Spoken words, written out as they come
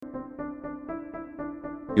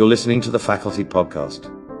You're listening to the Faculty Podcast.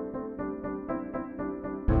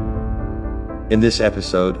 In this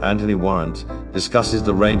episode, Anthony Warrant discusses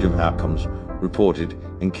the range of outcomes reported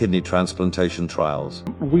in kidney transplantation trials.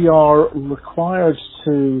 We are required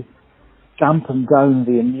to dampen down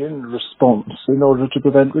the immune response in order to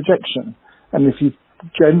prevent rejection. And if you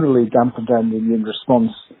generally dampen down the immune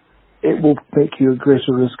response, it will make you at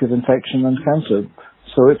greater risk of infection and cancer.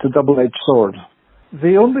 So it's a double-edged sword.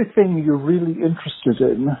 The only thing you're really interested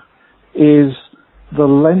in is the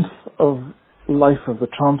length of life of the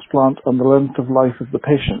transplant and the length of life of the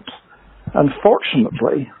patient.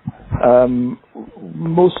 Unfortunately,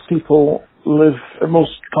 most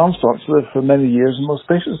transplants live for many years and most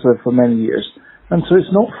patients live for many years. And so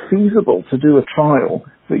it's not feasible to do a trial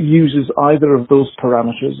that uses either of those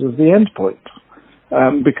parameters as the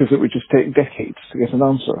endpoint, because it would just take decades to get an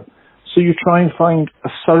answer. So you try and find a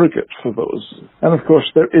surrogate for those. And of course,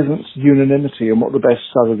 there isn't unanimity on what the best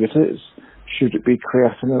surrogate is. Should it be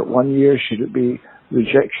creatinine at 1 year? Should it be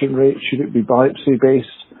rejection rate? Should it be biopsy-based?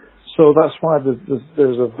 So that's why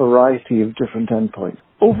there's a variety of different endpoints.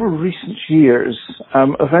 Over recent years,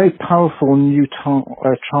 a very powerful new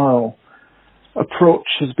trial approach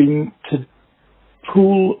has been to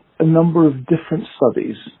pool a number of different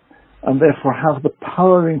studies and therefore have the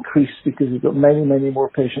power increased because you've got many, many more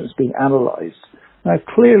patients being analysed. Now,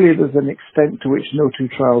 clearly there's an extent to which no two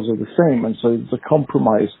trials are the same, and so there's a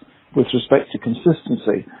compromise with respect to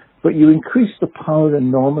consistency. But you increase the power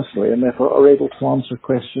enormously and therefore are able to answer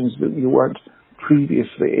questions that you weren't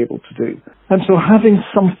previously able to do. And so having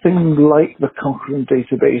something like the Cochrane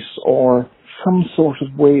database or some sort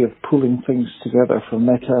of way of pulling things together for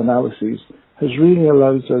meta-analyses has really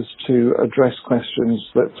allowed us to address questions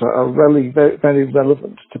that are really very, very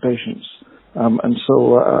relevant to patients. And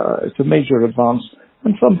so it's a major advance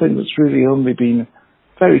and something that's really only been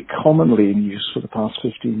very commonly in use for the past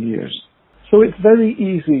 15 years. So it's very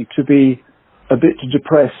easy to be a bit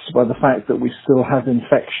depressed by the fact that we still have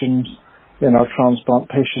infections in our transplant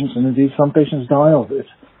patients, and indeed some patients die of it.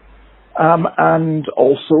 And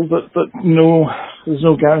also that there's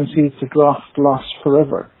no guarantee the graft lasts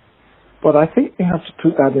forever. But I think we have to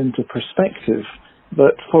put that into perspective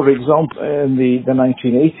that, for example, in the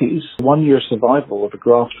 1980s, 1 year survival of a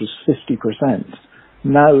graft was 50%.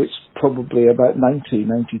 Now it's probably about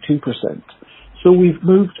 92%. So we've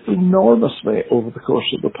moved enormously over the course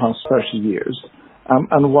of the past 30 years.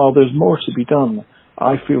 And while there's more to be done,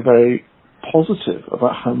 I feel very positive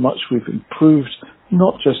about how much we've improved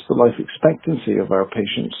not just the life expectancy of our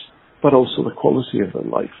patients, but also the quality of their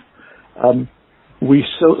life. We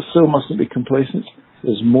still mustn't be complacent.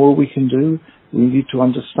 There's more we can do. We need to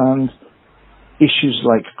understand issues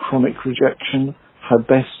like chronic rejection, how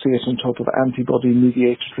best to get on top of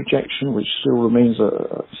antibody-mediated rejection, which still remains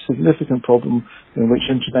a significant problem in which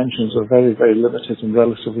interventions are very, very limited and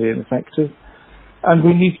relatively ineffective. And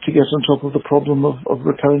we need to get on top of the problem of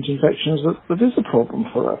recurrent infections that is a problem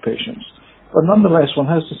for our patients. But nonetheless,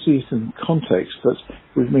 one has to see it in context that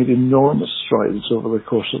we've made enormous strides over the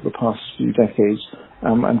course of the past few decades,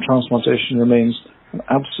 and transplantation remains an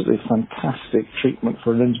absolutely fantastic treatment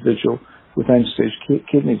for an individual with end-stage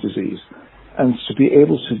kidney disease. And to be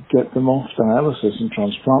able to get them off dialysis and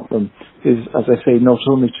transplant them is, as I say, not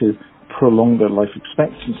only to prolong their life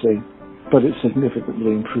expectancy, but it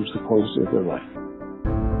significantly improves the quality of their life.